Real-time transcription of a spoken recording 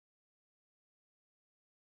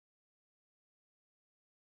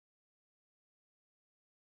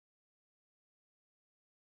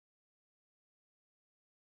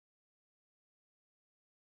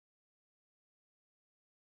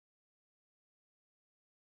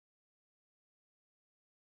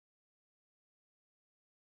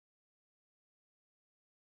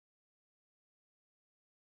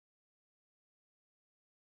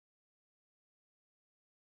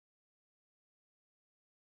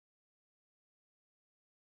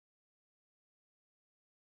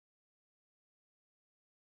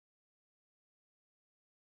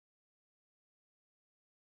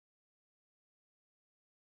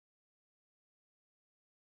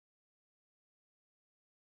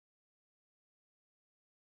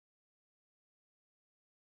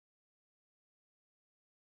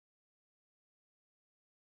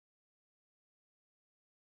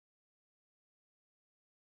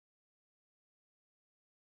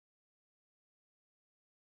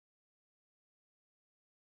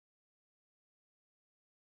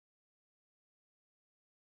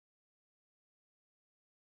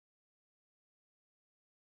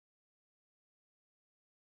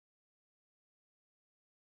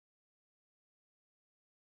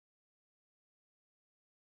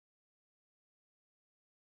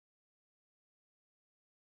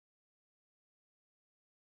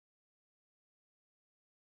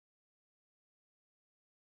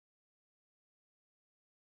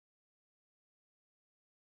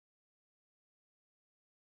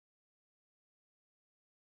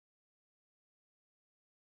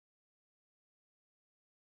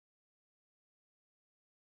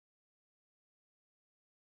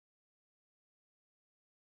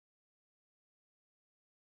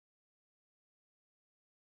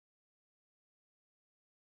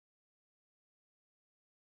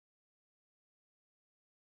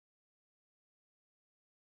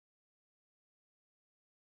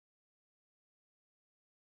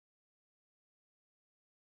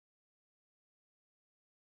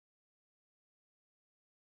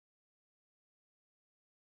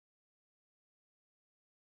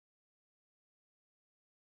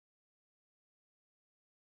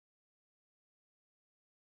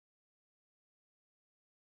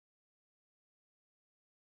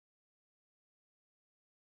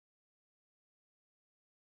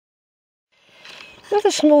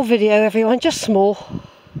Another small video, everyone, just small.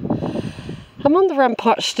 I'm on the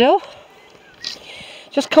rampart still.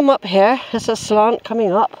 Just come up here, there's a slant coming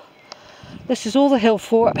up. This is all the hill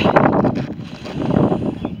fort.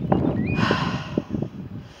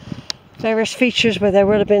 Various features where there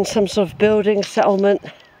would have been some sort of building settlement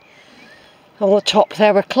on the top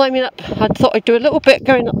there. We're climbing up. I thought I'd do a little bit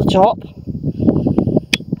going up the top.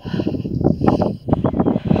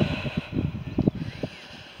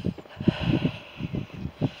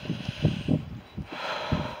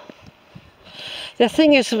 The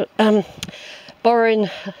thing is, borrowing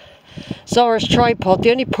Zara's tripod,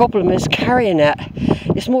 the only problem is carrying it.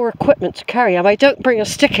 It's more equipment to carry. I don't bring a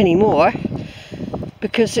stick anymore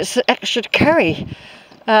because it's extra to carry.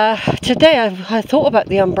 Today I thought about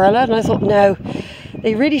the umbrella and I thought, no,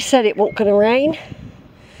 they really said it wasn't going to rain.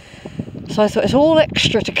 So I thought it's all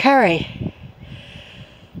extra to carry.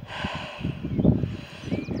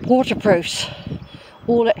 Waterproofs,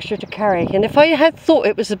 all extra to carry. And if I had thought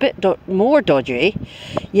it was a bit more dodgy,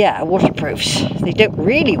 yeah, waterproofs. They don't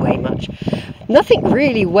really weigh much. Nothing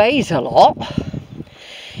really weighs a lot.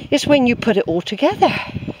 It's when you put it all together.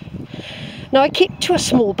 Now I keep to a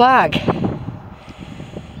small bag.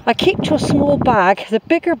 The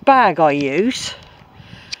bigger bag I use,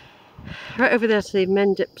 right over there's the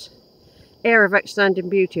Mendip's Air of Outstanding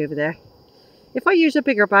Beauty over there. If I use a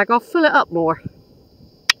bigger bag, I'll fill it up more.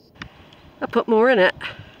 I'll put more in it.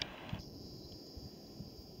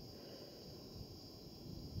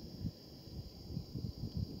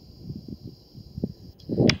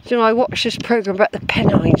 Do you know, I watched this programme about the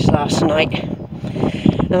Pennines last night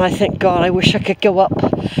and I think, God, I wish I could go up.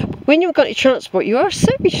 When you've got your transport, you are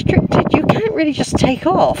so restricted, you can't really just take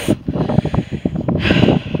off.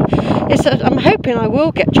 I'm hoping I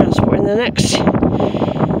will get transport in the next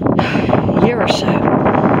year or so.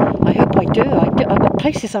 I hope I do. I've got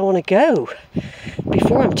places I want to go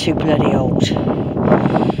before I'm too bloody old.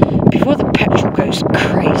 Before the petrol goes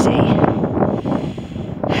crazy.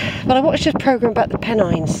 But I watched this programme about the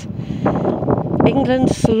Pennines.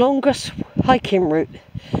 England's longest hiking route.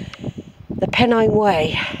 The Pennine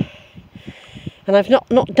Way. And I've not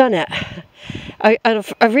done it.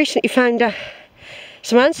 I've recently found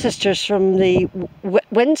some ancestors from the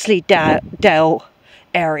Wensleydale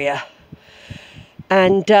area.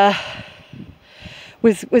 And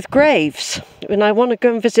with graves, and I want to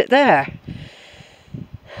go and visit there.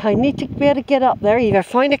 I need to be able to get up there, either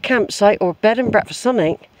find a campsite or bed and breakfast,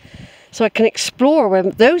 something, so I can explore where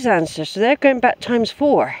those ancestors, they're going back times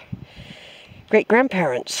 4, great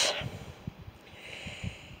grandparents.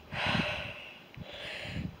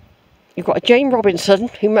 You've got a Jane Robinson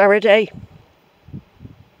who married a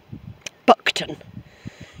Buckton.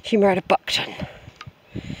 She married a Buckton.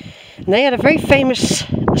 And they had a very famous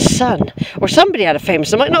son, or somebody had a famous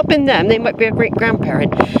son. It might not have been them, they might be a great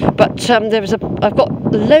grandparent. But I've got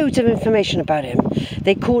loads of information about him.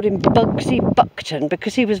 They called him Bugsy Buckton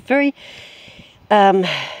because he was very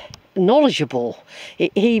knowledgeable.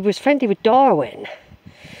 He was friendly with Darwin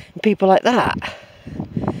and people like that.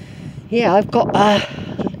 Yeah, I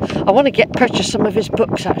want to purchase some of his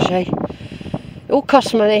books actually. It all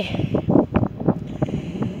costs money.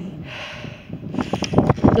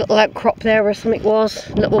 Little outcrop there where something was,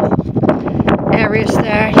 little areas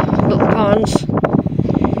there, little ponds.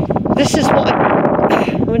 This is what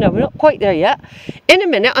oh no, we're not quite there yet. In a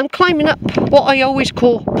minute I'm climbing up what I always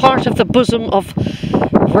call part of the bosom of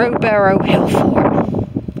Rowberrow Hill Fort.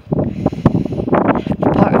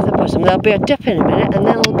 Part of the bosom. There'll be a dip in a minute and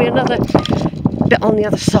then there'll be another bit on the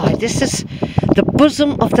other side. This is the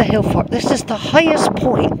bosom of the hill fort. This is the highest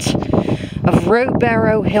point of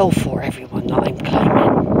Rowberrow Hill Fort, everyone, that I'm climbing.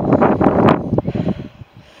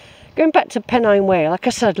 Going back to Pennine Way, like I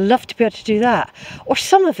said, I'd love to be able to do that. Or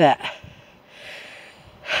some of it.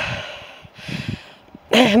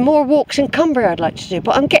 More walks in Cumbria I'd like to do,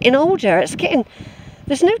 but I'm getting older.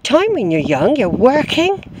 There's no time when you're young. You're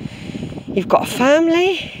working. You've got a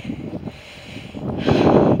family.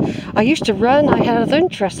 I used to run. I had other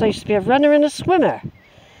interests. I used to be a runner and a swimmer.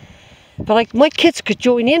 But my kids could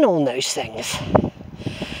join in on those things.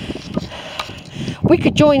 We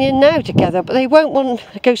could join in now together, but they won't want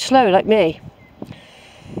to go slow like me.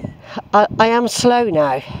 I am slow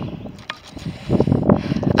now.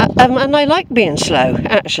 And I like being slow,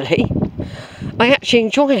 actually. I actually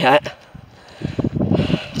enjoy it.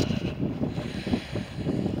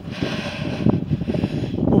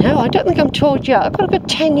 No, I don't think I'm too old yet. I've got a good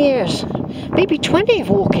 10 years, maybe 20 of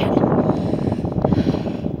walking.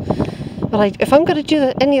 But if I'm going to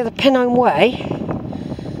do any of the Pennine Way,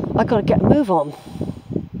 I've got to get a move on.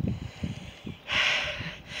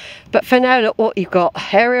 But for now, look what you've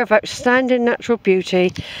got. Area of outstanding natural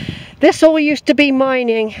beauty. This all used to be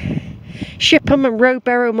mining. Visitm and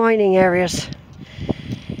Rowberrow mining areas.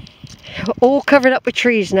 All covered up with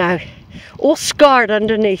trees now. All scarred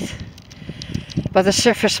underneath by the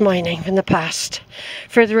surface mining in the past.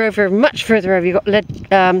 Further over, much further over, you've got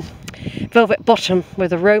velvet bottom, where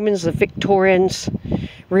the Romans, the Victorians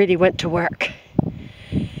really went to work.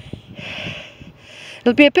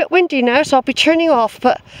 It'll be a bit windy now, so I'll be turning off,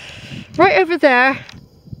 but right over there,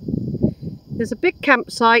 there's a big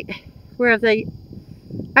campsite where the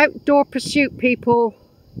outdoor pursuit people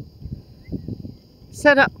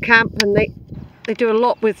set up camp, and they do a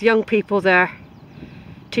lot with young people there,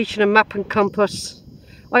 teaching them map and compass.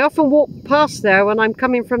 I often walk past there when I'm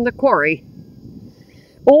coming from the quarry.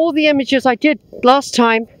 All the images I did last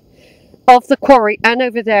time of the quarry and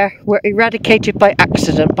over there were eradicated by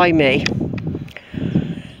accident by me.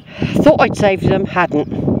 Thought I'd saved them,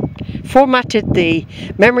 hadn't. Formatted the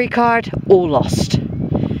memory card, all lost.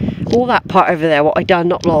 All that part over there, what I'd done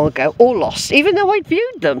not long ago, all lost, even though I'd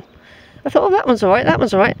viewed them. I thought, oh, that one's alright, that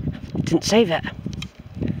one's alright. Didn't save it.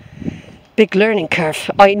 Big learning curve.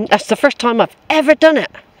 That's the first time I've ever done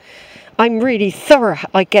it. I'm really thorough.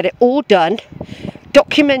 I get it all done,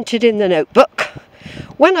 documented in the notebook.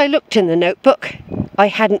 When I looked in the notebook, I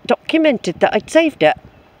hadn't documented that I'd saved it.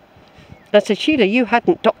 I said, Sheila, you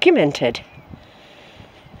hadn't documented.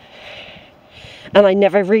 And I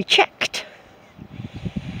never rechecked.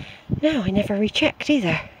 No, I never rechecked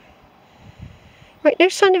either. Right, no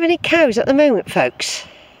sign of any cows at the moment, folks.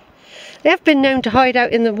 They have been known to hide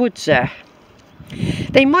out in the woods there.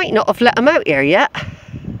 They might not have let them out here yet.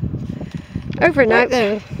 Over and out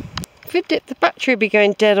there. The battery will be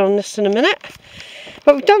going dead on this in a minute.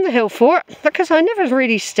 But we've done the hill fort, because I never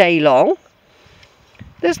really stay long.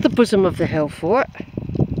 There's the bosom of the hill fort.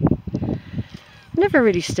 Never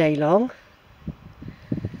really stay long.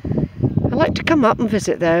 I like to come up and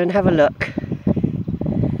visit there and have a look.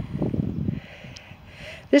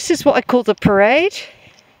 This is what I call the parade.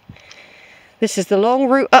 This is the long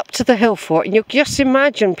route up to the hill fort, and you just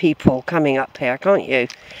imagine people coming up here, can't you,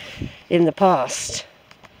 in the past.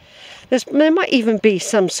 There might even be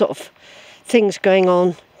some sort of things going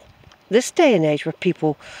on this day and age where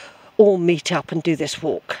people all meet up and do this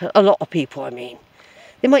walk. A lot of people, I mean.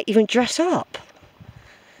 They might even dress up.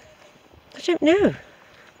 I don't know.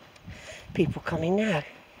 People coming now.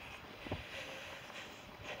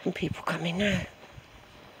 And people coming now.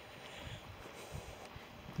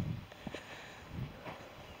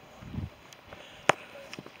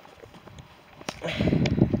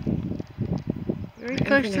 Very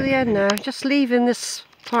close to the end now. Just leaving this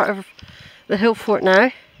part of the hill fort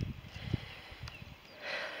now.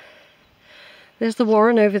 There's the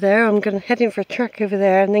warren over there. I'm going to head in for a track over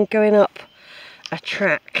there and then going up a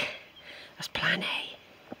track. That's plan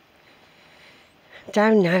A.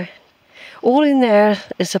 Down now. All in there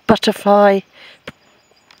is a butterfly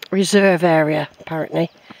reserve area, apparently,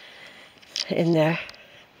 in there.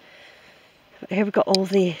 Here we've got all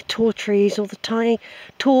the tall trees, all the tiny,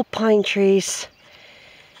 tall pine trees.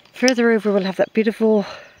 Further over we'll have that beautiful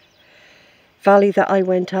valley that I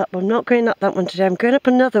went up. I'm not going up that one today. I'm going up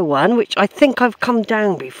another one, which I think I've come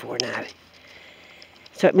down before now.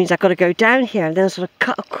 So it means I've got to go down here and then sort of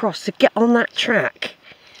cut across to get on that track.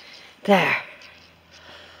 There.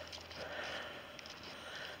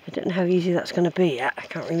 I don't know how easy that's going to be yet. I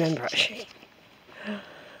can't remember actually. Not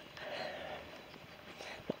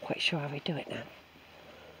quite sure how we do it now.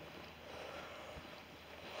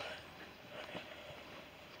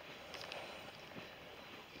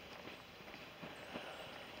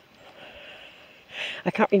 I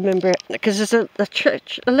can't remember it because there's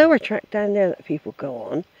a lower track down there that people go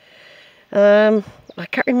on. I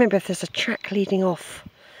can't remember if there's a track leading off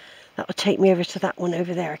that will take me over to that one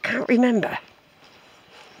over there. I can't remember.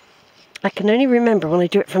 I can only remember when I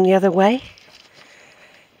do it from the other way.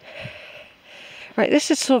 Right,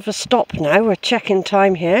 this is sort of a stop now. We're checking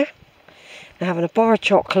time here. We're having a bar of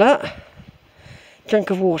chocolate, drink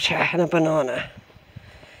of water and a banana.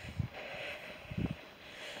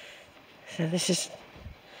 So this is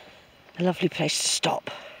a lovely place to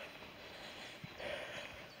stop.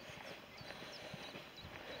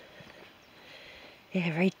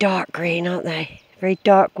 Yeah, very dark green, aren't they? Very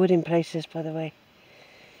dark wood in places, by the way.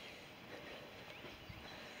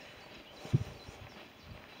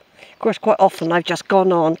 Of course, quite often I've just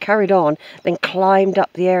gone on, carried on, then climbed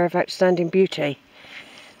up the area of outstanding beauty.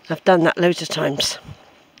 I've done that loads of times.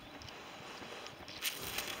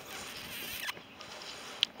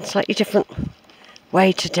 Slightly different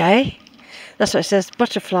way today. That's what it says,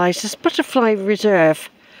 butterflies. This butterfly reserve.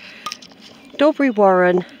 Dolebury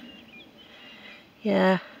Warren,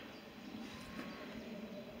 Yeah.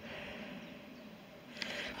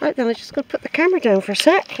 Right then, I'm just going to put the camera down for a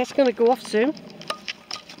sec. It's going to go off soon.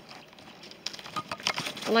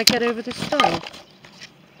 Will I get over this stone? I'll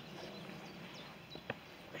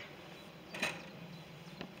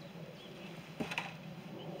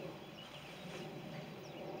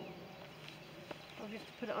have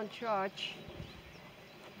to put it on charge.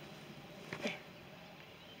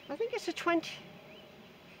 I think it's the 20th.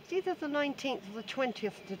 It's either the 19th or the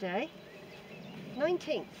 20th today.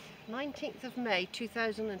 19th of May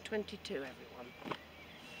 2022, everyone.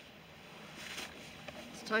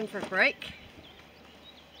 It's time for a break.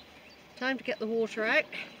 Time to get the water out.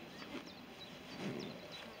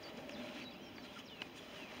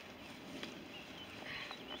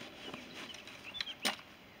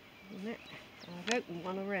 I've opened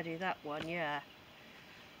one already, that one, yeah.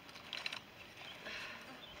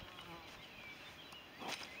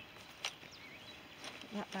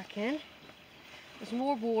 Put that back in. There's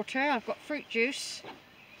more water. I've got fruit juice.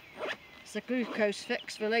 It's a glucose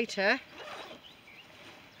fix for later.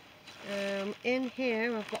 In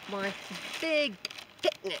here I've got my big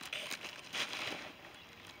picnic.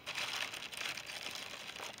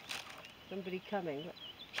 Somebody coming. Look.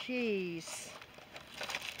 Cheese.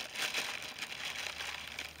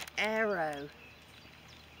 Arrow.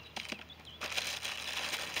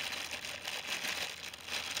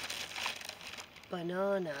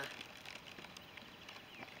 Banana.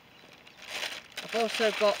 I've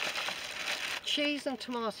also got cheese and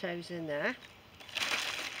tomatoes in there.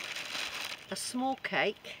 A small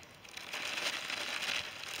cake.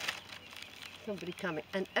 Somebody coming.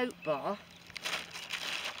 An oat bar.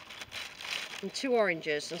 And 2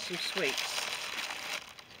 oranges and some sweets.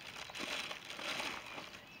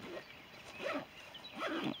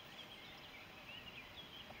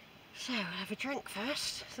 So I'll have a drink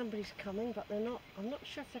first. Somebody's coming, but they're not. I'm not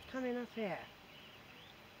sure if they're coming up here.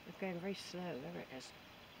 They're going very slow. There it is.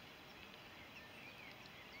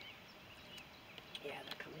 Yeah,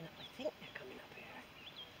 they're coming up. I think they're coming up here.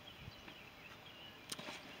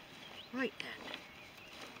 Right then.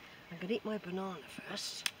 I'm going to eat my banana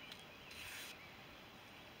first.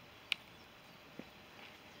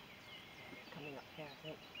 They're coming up here, I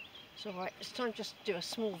think. It's alright. It's time just to do a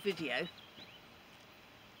small video.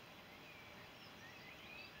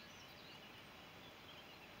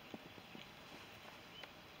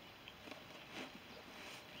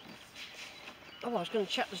 Oh, I was going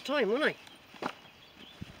to check the time, wasn't I?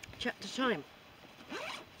 Check the time.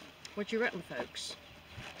 What do you reckon, folks?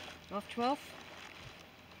 12:30?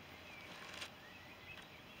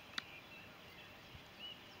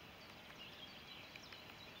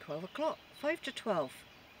 12 o'clock. 5 to 12.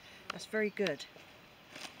 That's very good.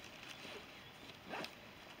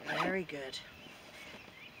 Very good.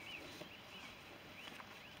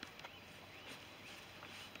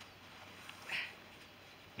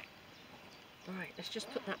 Right, let's just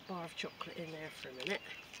put that bar of chocolate in there for a minute.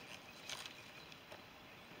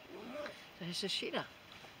 There's a Sheila.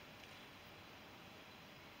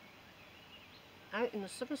 Out in the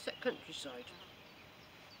Somerset countryside.